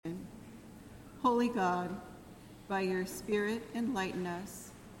Holy God, by your Spirit enlighten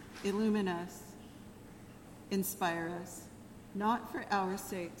us, illumine us, inspire us, not for our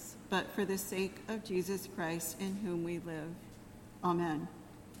sakes, but for the sake of Jesus Christ, in whom we live. Amen.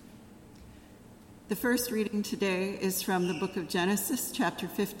 The first reading today is from the book of Genesis, chapter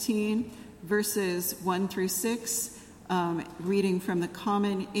 15, verses 1 through 6, reading from the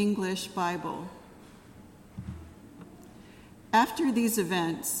Common English Bible. After these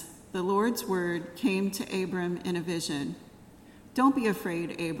events, the Lord's word came to Abram in a vision. "Don't be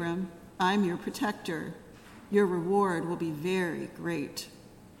afraid, Abram. I'm your protector. Your reward will be very great."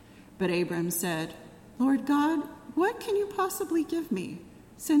 But Abram said, "Lord God, what can you possibly give me,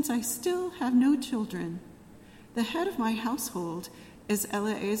 since I still have no children? The head of my household is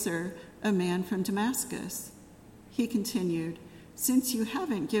Eliezer, a man from Damascus." He continued, "Since you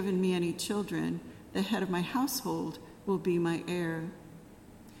haven't given me any children, the head of my household will be my heir."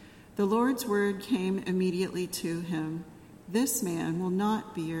 The Lord's word came immediately to him. "This man will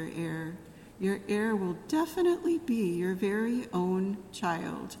not be your heir. Your heir will definitely be your very own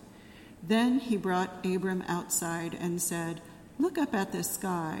child." Then he brought Abram outside and said, "Look up at the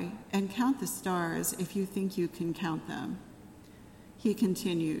sky and count the stars if you think you can count them." He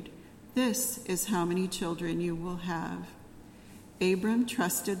continued, "This is how many children you will have." Abram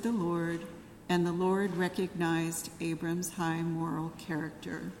trusted the Lord, and the Lord recognized Abram's high moral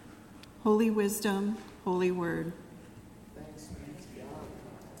character. Holy wisdom, holy word. Thanks be to God.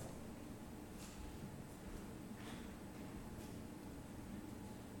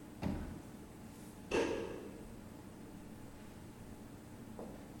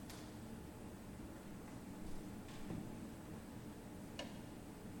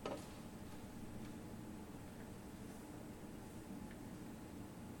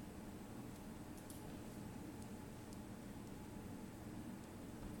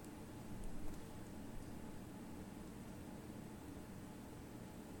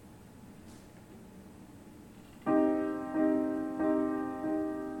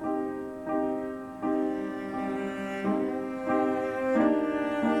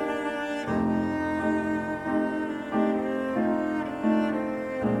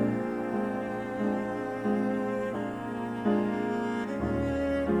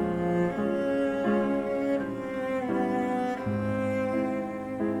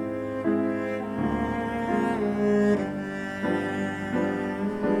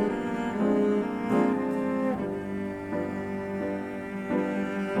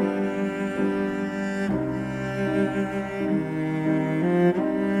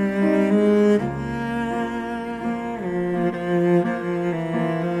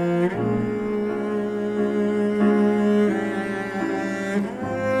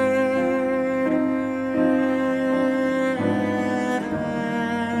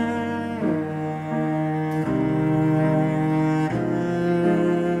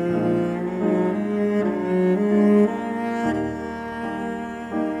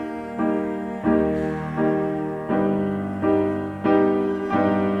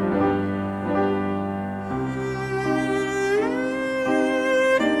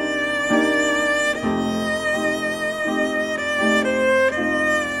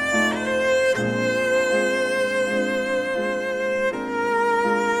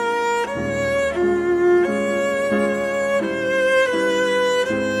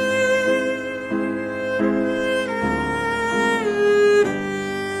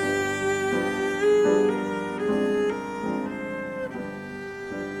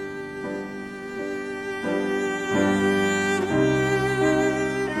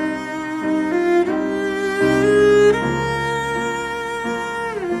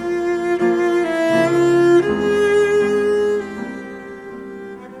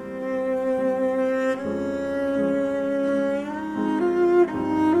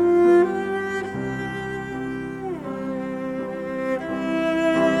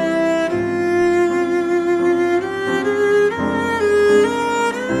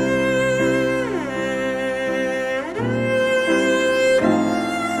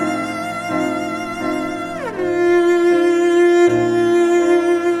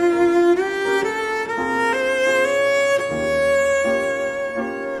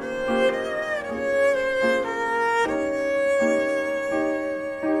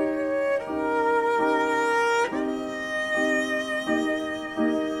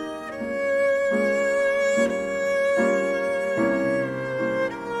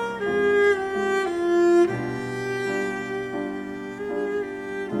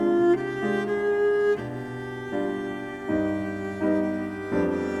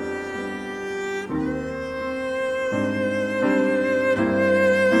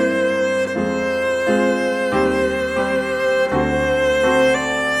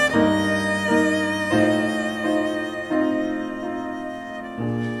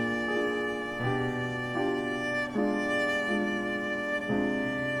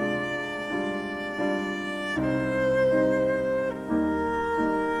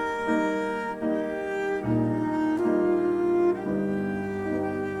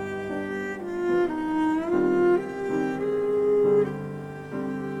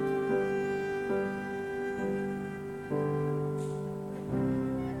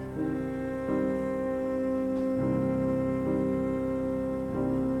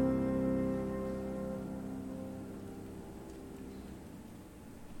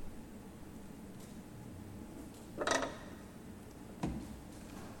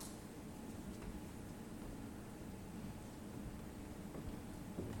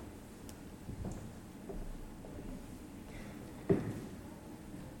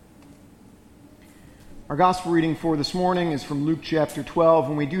 Our gospel reading for this morning is from Luke chapter 12,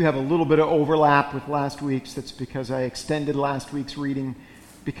 and we do have a little bit of overlap with last week's. That's because I extended last week's reading,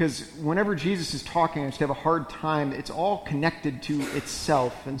 because whenever Jesus is talking, I just have a hard time. It's all connected to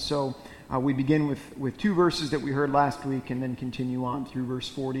itself, and so we begin with two verses that we heard last week and then continue on through verse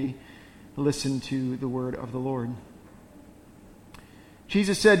 40. Listen to the word of the Lord.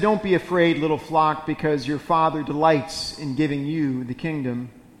 Jesus said, "Don't be afraid, little flock, because your Father delights in giving you the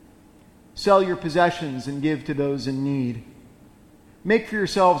kingdom. Sell your possessions and give to those in need. Make for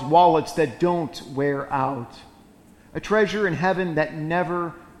yourselves wallets that don't wear out, a treasure in heaven that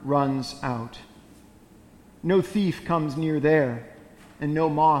never runs out. No thief comes near there, and no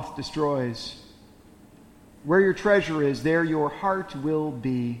moth destroys. Where your treasure is, there your heart will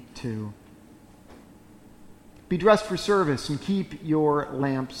be too. Be dressed for service and keep your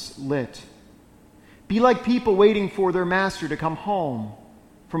lamps lit. Be like people waiting for their master to come home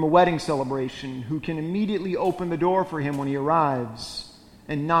from a wedding celebration, who can immediately open the door for him when he arrives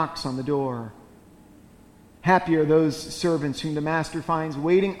and knocks on the door. Happy are those servants whom the master finds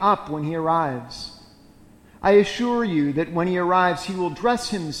waiting up when he arrives. I assure you that when he arrives, he will dress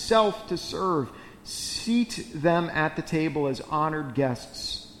himself to serve, seat them at the table as honored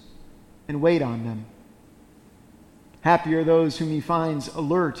guests, and wait on them. Happy are those whom he finds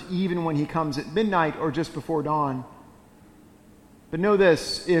alert, even when he comes at midnight or just before dawn. But know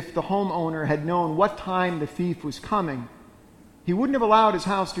this, if the homeowner had known what time the thief was coming, he wouldn't have allowed his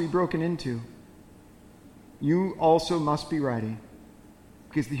house to be broken into. You also must be ready,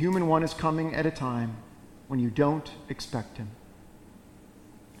 because the human one is coming at a time when you don't expect him."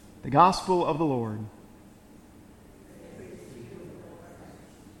 The Gospel of the Lord.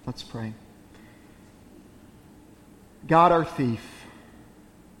 Let's pray. God, our thief,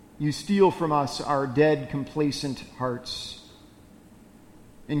 you steal from us our dead, complacent hearts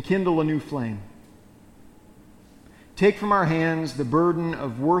and kindle a new flame. Take from our hands the burden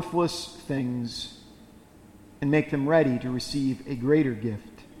of worthless things and make them ready to receive a greater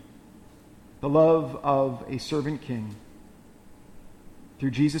gift, the love of a servant king.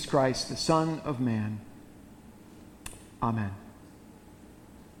 Through Jesus Christ, the Son of Man. Amen.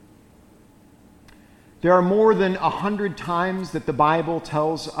 There are more than 100 times that the Bible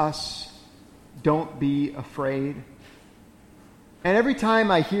tells us, don't be afraid. And every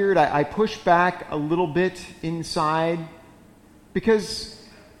time I hear it, I push back a little bit inside, because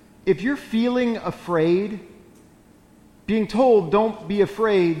if you're feeling afraid, being told don't be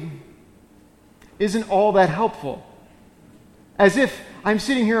afraid isn't all that helpful. As if I'm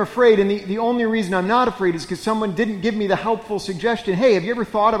sitting here afraid, and the only reason I'm not afraid is because someone didn't give me the helpful suggestion, hey, have you ever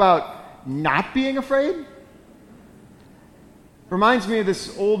thought about not being afraid? Reminds me of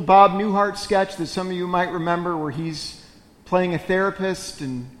this old Bob Newhart sketch that some of you might remember, where he's playing a therapist,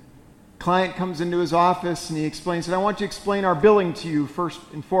 and a client comes into his office and he explains that I want to explain our billing to you first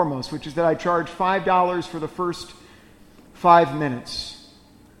and foremost, which is that I charge $5 for the first 5 minutes.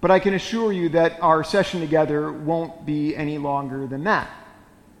 But I can assure you that our session together won't be any longer than that.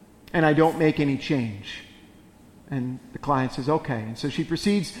 And I don't make any change. And the client says, okay. And so she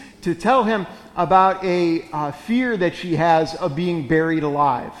proceeds to tell him about a fear that she has of being buried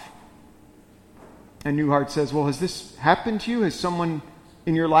alive. And Newhart says, well, has this happened to you? Has someone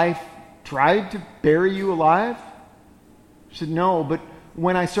in your life tried to bury you alive? She said, no, but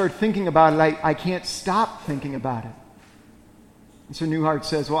when I start thinking about it, I can't stop thinking about it. And so Newhart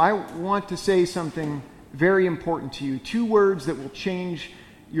says, well, I want to say something very important to you. 2 words that will change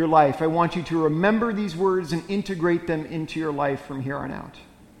your life. I want you to remember these words and integrate them into your life from here on out.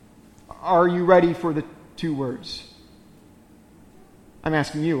 Are you ready for the 2 words? I'm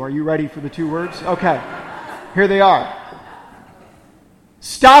asking you, are you ready for the 2 words? Okay, here they are.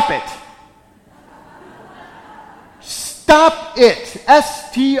 Stop it. Stop it.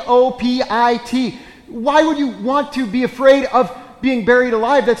 S-T-O-P-I-T. Why would you want to be afraid of being buried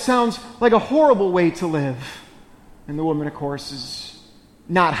alive? That sounds like a horrible way to live. And the woman, of course, is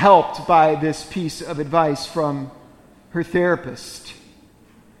not helped by this piece of advice from her therapist.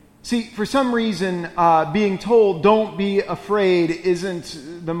 See, for some reason, being told don't be afraid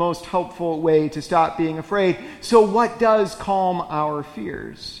isn't the most helpful way to stop being afraid. So what does calm our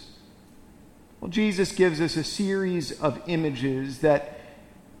fears? Well, Jesus gives us a series of images that,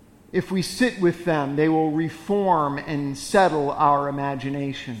 if we sit with them, they will reform and settle our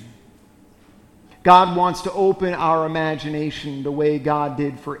imagination. God wants to open our imagination the way God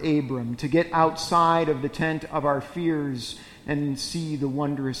did for Abram, to get outside of the tent of our fears and see the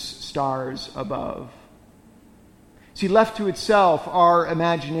wondrous stars above. See, left to itself, our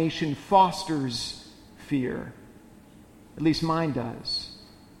imagination fosters fear. At least mine does.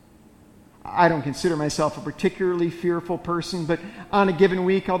 I don't consider myself a particularly fearful person, but on a given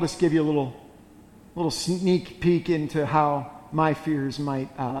week, I'll just give you a little sneak peek into how my fears might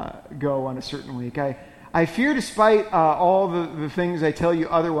go on a certain week. I fear, despite all the things I tell you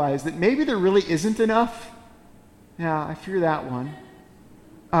otherwise, that maybe there really isn't enough. Yeah, I fear that one.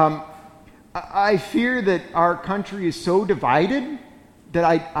 I fear that our country is so divided that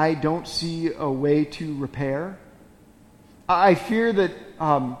I don't see a way to repair. I fear that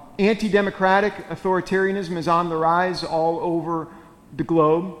anti-democratic authoritarianism is on the rise all over the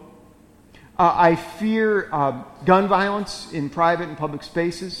globe. I fear gun violence in private and public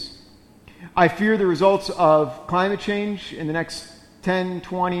spaces. I fear the results of climate change in the next 10,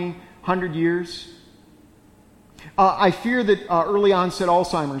 20, 100 years. I fear that early onset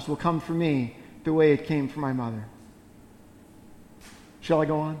Alzheimer's will come for me the way it came for my mother. Shall I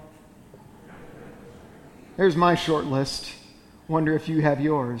go on? There's my short list. Wonder if you have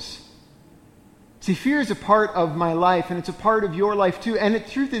yours. See, fear is a part of my life, and it's a part of your life too. And the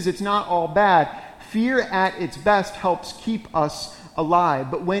truth is, it's not all bad. Fear at its best helps keep us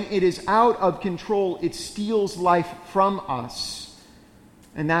alive. But when it is out of control, it steals life from us.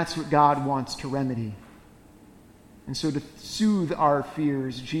 And that's what God wants to remedy. And so to soothe our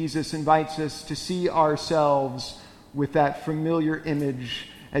fears, Jesus invites us to see ourselves with that familiar image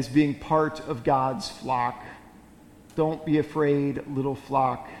as being part of God's flock. Don't be afraid, little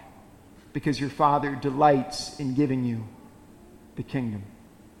flock, because your Father delights in giving you the kingdom.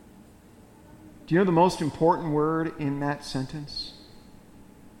 Do you know the most important word in that sentence?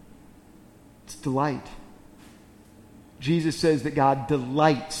 It's delight. Jesus says that God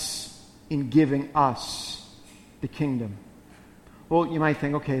delights in giving us the kingdom. Well, you might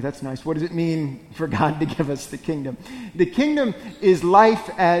think, okay, that's nice. What does it mean for God to give us the kingdom? The kingdom is life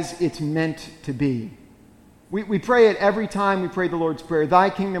as it's meant to be. We pray it every time we pray the Lord's Prayer. Thy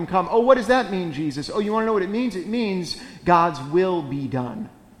kingdom come. Oh, what does that mean, Jesus? Oh, you want to know what it means? It means God's will be done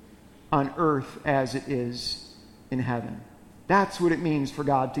on earth as it is in heaven. That's what it means for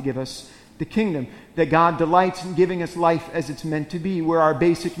God to give us the kingdom. That God delights in giving us life as it's meant to be, where our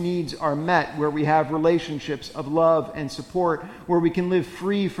basic needs are met, where we have relationships of love and support, where we can live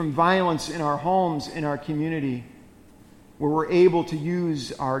free from violence in our homes, in our community, where we're able to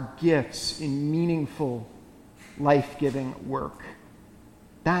use our gifts in meaningful life-giving work.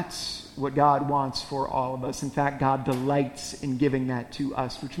 That's what God wants for all of us. In fact, God delights in giving that to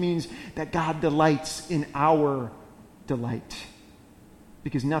us, which means that God delights in our delight.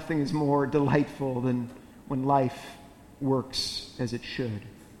 Because nothing is more delightful than when life works as it should.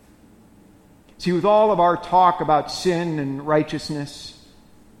 See, with all of our talk about sin and righteousness,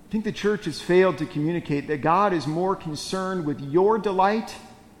 I think the church has failed to communicate that God is more concerned with your delight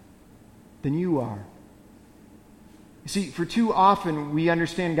than you are. You see, for too often we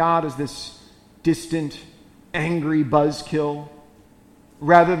understand God as this distant, angry buzzkill,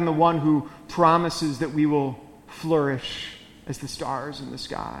 rather than the one who promises that we will flourish as the stars in the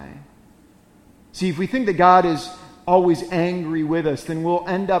sky. See, if we think that God is always angry with us, then we'll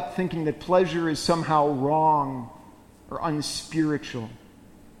end up thinking that pleasure is somehow wrong or unspiritual.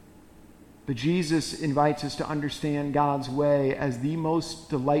 But Jesus invites us to understand God's way as the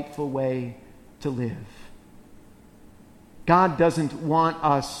most delightful way to live. God doesn't want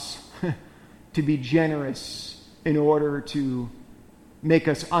us to be generous in order to make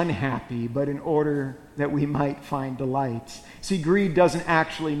us unhappy, but in order that we might find delight. See, greed doesn't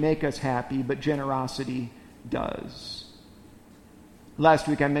actually make us happy, but generosity does. Last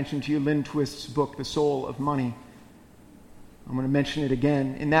week I mentioned to you Lynn Twist's book, The Soul of Money. I'm going to mention it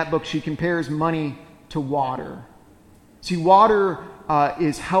again. In that book, she compares money to water. See, water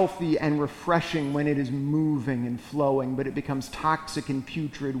is healthy and refreshing when it is moving and flowing, but it becomes toxic and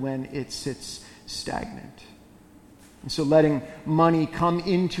putrid when it sits stagnant. And so letting money come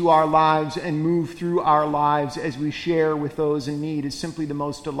into our lives and move through our lives as we share with those in need is simply the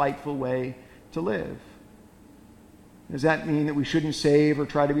most delightful way to live. Does that mean that we shouldn't save or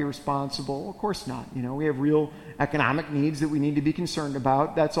try to be responsible? Of course not. You know, we have real economic needs that we need to be concerned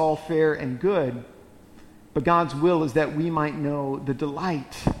about. That's all fair and good. But God's will is that we might know the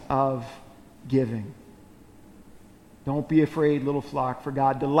delight of giving. Don't be afraid, little flock, for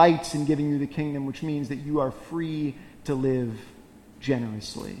God delights in giving you the kingdom, which means that you are free to live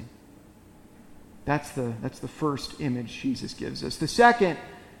generously. That's the first image Jesus gives us. The second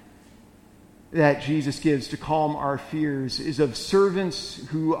that Jesus gives to calm our fears is of servants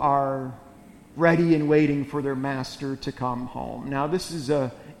who are ready and waiting for their master to come home. Now, this is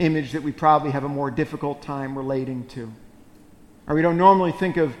an image that we probably have a more difficult time relating to. Or we don't normally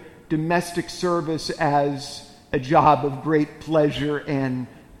think of domestic service as a job of great pleasure and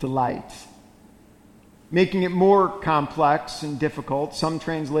delight. Making it more complex and difficult, some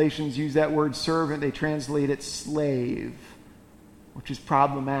translations use that word servant, they translate it slave, which is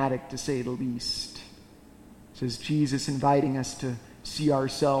problematic to say the least. So is Jesus inviting us to see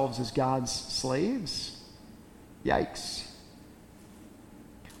ourselves as God's slaves? Yikes.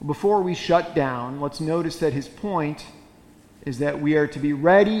 Before we shut down, let's notice that his point is that we are to be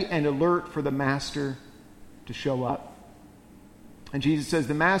ready and alert for the master to show up. And Jesus says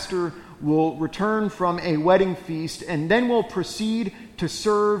the master will return from a wedding feast and then will proceed to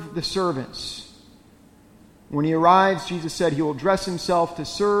serve the servants. When he arrives, Jesus said he will dress himself to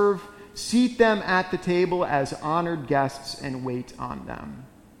serve, seat them at the table as honored guests, and wait on them.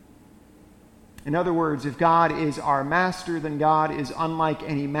 In other words, if God is our master, then God is unlike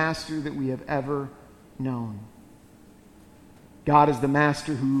any master that we have ever known. God is the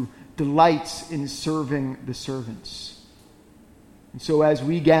master who delights in serving the servants. And so as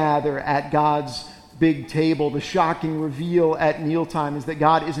we gather at God's big table, the shocking reveal at mealtime is that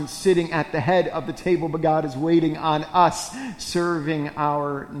God isn't sitting at the head of the table, but God is waiting on us, serving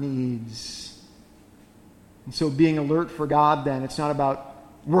our needs. And so being alert for God then, it's not about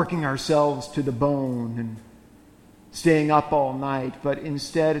working ourselves to the bone and staying up all night, but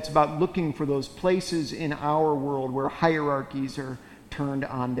instead it's about looking for those places in our world where hierarchies are turned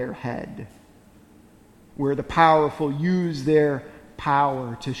on their head, where the powerful use their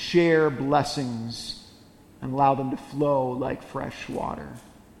power to share blessings and allow them to flow like fresh water.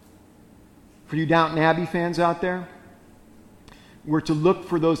 For you Downton Abbey fans out there, we're to look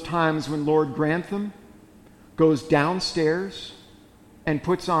for those times when Lord Grantham goes downstairs and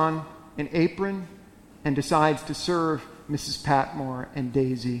puts on an apron and decides to serve Mrs. Patmore and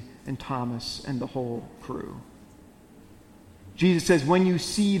Daisy and Thomas and the whole crew. Jesus says, when you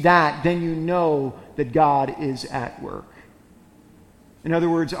see that, then you know that God is at work. In other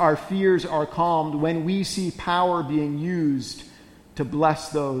words, our fears are calmed when we see power being used to bless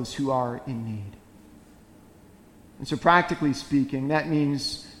those who are in need. And so practically speaking, that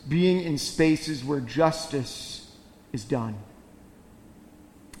means being in spaces where justice is done.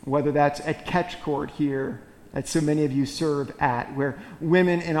 Whether that's at Catch Court here, that so many of you serve at, where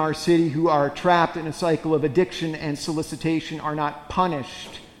women in our city who are trapped in a cycle of addiction and solicitation are not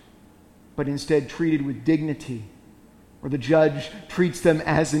punished, but instead treated with dignity, where the judge treats them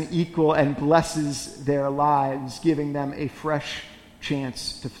as an equal and blesses their lives, giving them a fresh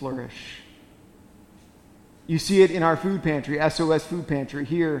chance to flourish. You see it in our food pantry, SOS Food Pantry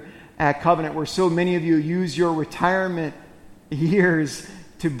here at Covenant, where so many of you use your retirement years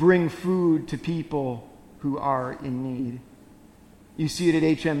to bring food to people who are in need. You see it at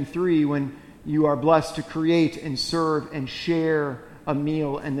HM3 when you are blessed to create and serve and share a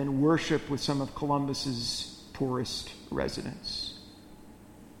meal and then worship with some of Columbus's poorest residents.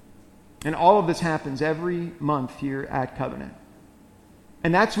 And all of this happens every month here at Covenant.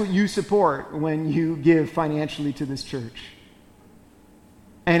 And that's what you support when you give financially to this church.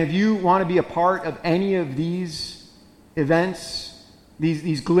 And if you want to be a part of any of these events,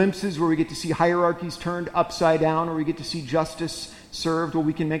 these glimpses where we get to see hierarchies turned upside down or we get to see justice served, well,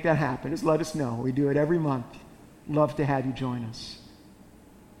 we can make that happen. Just let us know. We do it every month. Love to have you join us.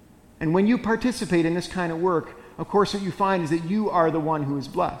 And when you participate in this kind of work, of course, what you find is that you are the one who is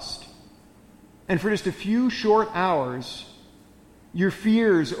blessed. And for just a few short hours, your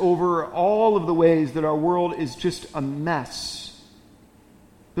fears over all of the ways that our world is just a mess,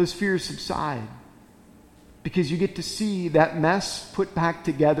 those fears subside. Because you get to see that mess put back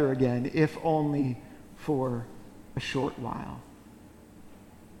together again, if only for a short while.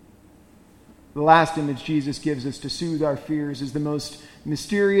 The last image Jesus gives us to soothe our fears is the most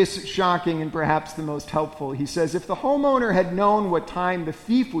mysterious, shocking, and perhaps the most helpful. He says, if the homeowner had known what time the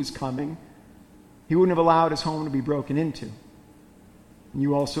thief was coming, he wouldn't have allowed his home to be broken into. And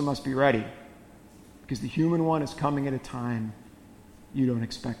you also must be ready, because the human one is coming at a time you don't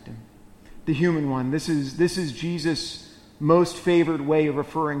expect him. The human one. This is Jesus' most favored way of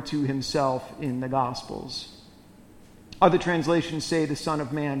referring to himself in the Gospels. Other translations say the Son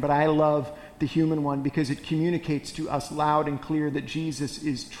of Man, but I love the human one because it communicates to us loud and clear that Jesus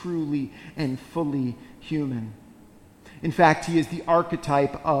is truly and fully human. In fact, he is the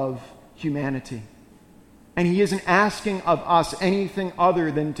archetype of humanity. And he isn't asking of us anything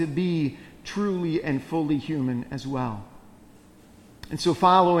other than to be truly and fully human as well. And so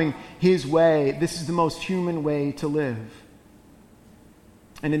following his way, this is the most human way to live.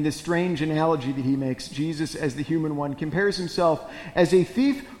 And in this strange analogy that he makes, Jesus, as the human one, compares himself as a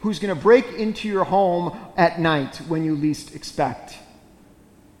thief who's going to break into your home at night when you least expect.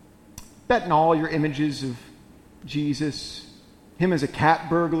 Bet in all your images of Jesus, him as a cat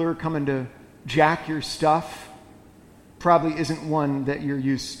burglar coming to jack your stuff probably isn't one that you're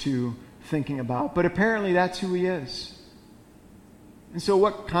used to thinking about. But apparently that's who he is. And so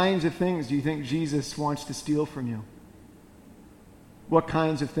what kinds of things do you think Jesus wants to steal from you? What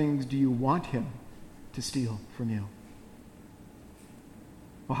kinds of things do you want him to steal from you?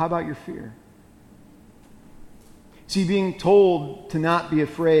 Well, how about your fear? See, being told to not be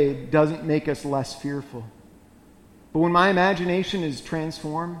afraid doesn't make us less fearful. But when my imagination is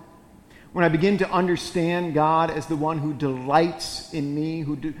transformed, when I begin to understand God as the one who delights in me,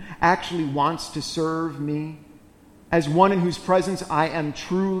 who actually wants to serve me, as one in whose presence I am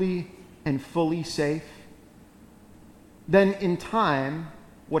truly and fully safe, then in time,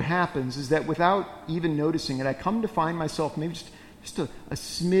 what happens is that without even noticing it, I come to find myself maybe just a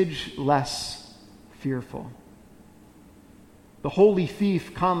smidge less fearful. The holy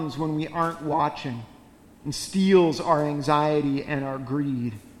thief comes when we aren't watching and steals our anxiety and our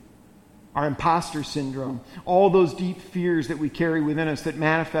greed, our imposter syndrome, all those deep fears that we carry within us that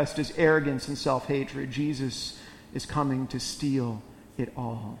manifest as arrogance and self-hatred. Jesus is coming to steal it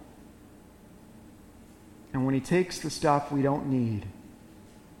all. And when he takes the stuff we don't need,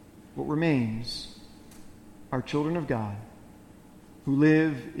 what remains are children of God who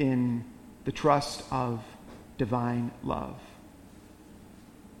live in the trust of divine love.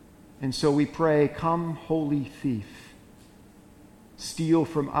 And so we pray, come, holy thief, steal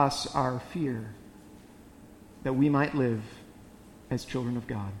from us our fear, that we might live as children of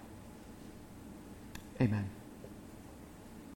God. Amen.